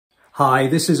Hi,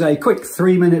 this is a quick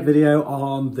 3-minute video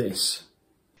on this.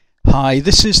 Hi,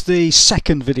 this is the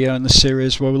second video in the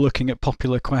series where we're looking at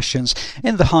popular questions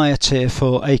in the higher tier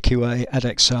for AQA,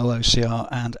 Edexcel, OCR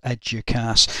and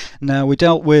EduCAS. Now, we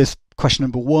dealt with question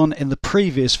number 1 in the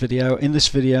previous video. In this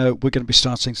video, we're going to be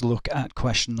starting to look at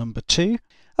question number 2.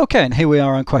 Okay, and here we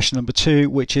are on question number 2,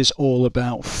 which is all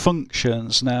about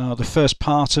functions. Now, the first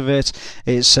part of it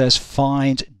says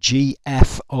find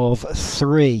GF of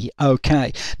 3.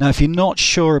 Okay, now if you're not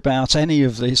sure about any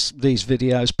of these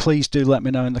videos, please do let me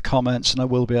know in the comments and I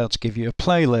will be able to give you a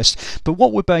playlist. But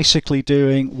what we're basically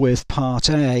doing with part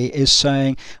A is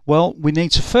saying, well, we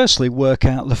need to firstly work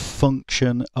out the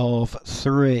function of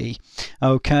 3.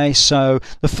 Okay, so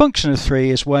the function of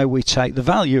 3 is where we take the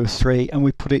value of 3 and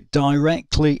we put it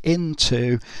directly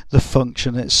into the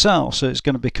function itself. So it's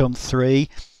going to become 3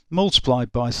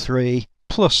 multiplied by 3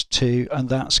 plus 2, and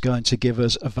that's going to give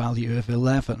us a value of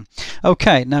 11.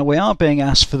 Okay, now we are being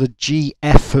asked for the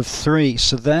GF of 3,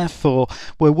 so therefore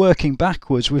we're working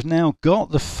backwards. We've now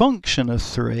got the function of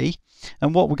 3,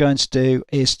 and what we're going to do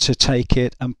is to take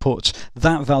it and put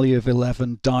that value of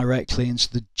 11 directly into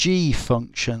the G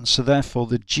function. So therefore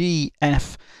the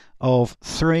GF of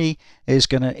 3 is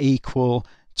going to equal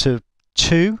to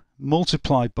 2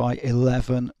 multiplied by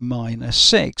 11 minus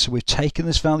 6. So we've taken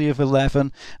this value of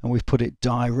 11 and we've put it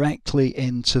directly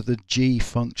into the G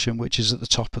function, which is at the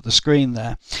top of the screen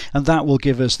there. And that will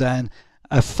give us then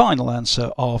a final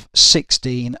answer of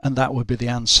 16, and that would be the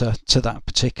answer to that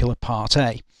particular part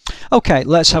A. Okay,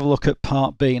 let's have a look at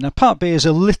part B. Now part B is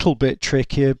a little bit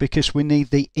trickier because we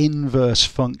need the inverse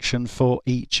function for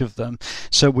each of them.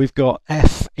 So we've got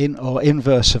f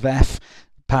inverse of f,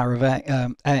 power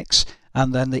of x,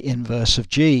 and then the inverse of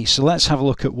g. So let's have a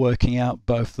look at working out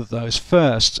both of those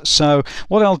first. So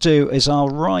what I'll do is I'll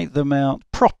write them out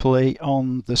properly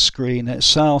on the screen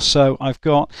itself. So I've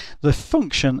got the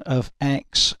function of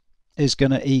x is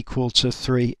going to equal to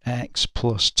 3x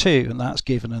plus 2, and that's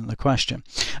given in the question.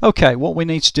 Okay, what we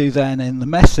need to do then in the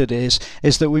method is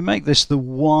that we make this the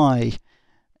y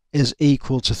is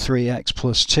equal to 3x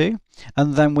plus 2,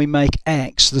 and then we make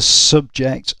x the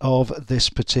subject of this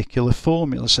particular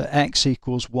formula. So x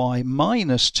equals y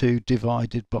minus 2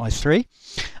 divided by 3,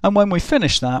 and when we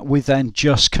finish that we then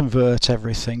just convert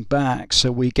everything back. So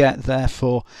we get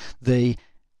therefore the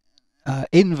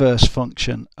inverse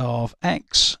function of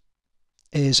x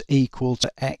is equal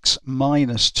to x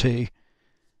minus 2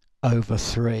 over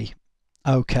 3.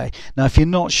 Okay, now if you're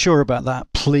not sure about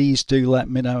that, please do let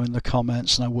me know in the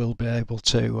comments and I will be able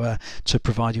to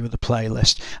provide you with a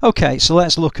playlist. Okay, so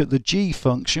let's look at the g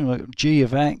function. G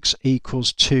of x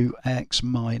equals 2x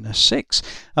minus 6.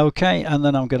 Okay, and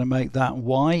then I'm going to make that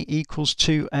y equals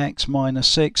 2x minus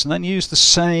 6, and then use the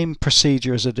same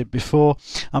procedure as I did before.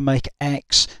 I make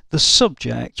x the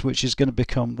subject, which is going to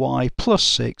become y plus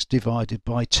 6 divided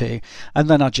by 2, and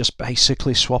then I just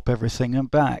basically swap everything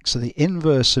back. So the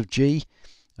inverse of g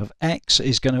of x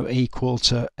is going to equal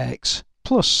to x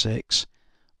plus 6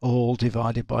 all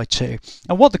divided by 2.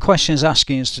 And what the question is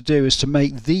asking us to do is to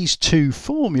make these two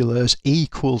formulas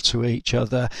equal to each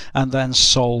other and then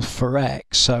solve for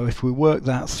x. So if we work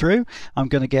that through, I'm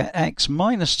going to get x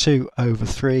minus 2 over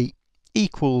 3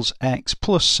 equals x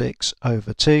plus 6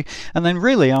 over 2, and then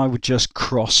really I would just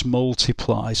cross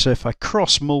multiply. So if I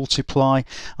cross multiply,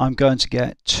 I'm going to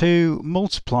get 2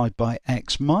 multiplied by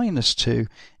x minus 2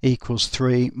 equals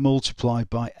 3 multiplied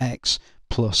by x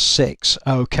plus 6.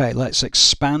 Okay, let's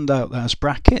expand out those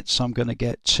brackets. I'm going to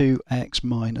get 2x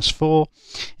minus 4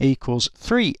 equals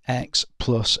 3x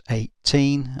plus 18.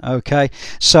 Okay,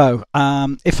 so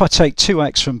if I take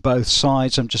 2x from both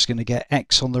sides, I'm just going to get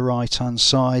x on the right hand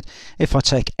side. If I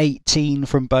take 18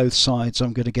 from both sides,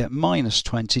 I'm going to get minus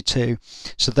 22.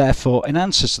 So therefore, in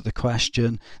answer to the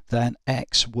question, then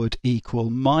x would equal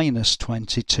minus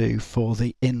 22 for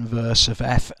the inverse of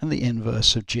f and the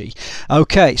inverse of g.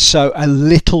 Okay, so a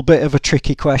little bit of a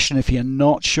tricky question. If you're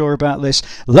not sure about this,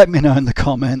 let me know in the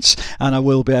comments and I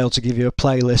will be able to give you a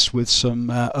playlist with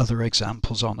some other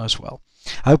examples on as well.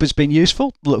 I hope it's been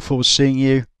useful. Look forward to seeing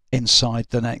you inside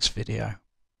the next video.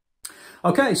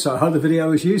 Okay, so I hope the video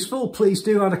was useful. Please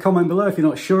do add a comment below if you're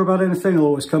not sure about anything. I'll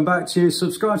always come back to you.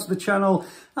 Subscribe to the channel.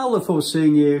 I'll look forward to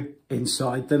seeing you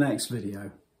inside the next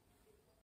video.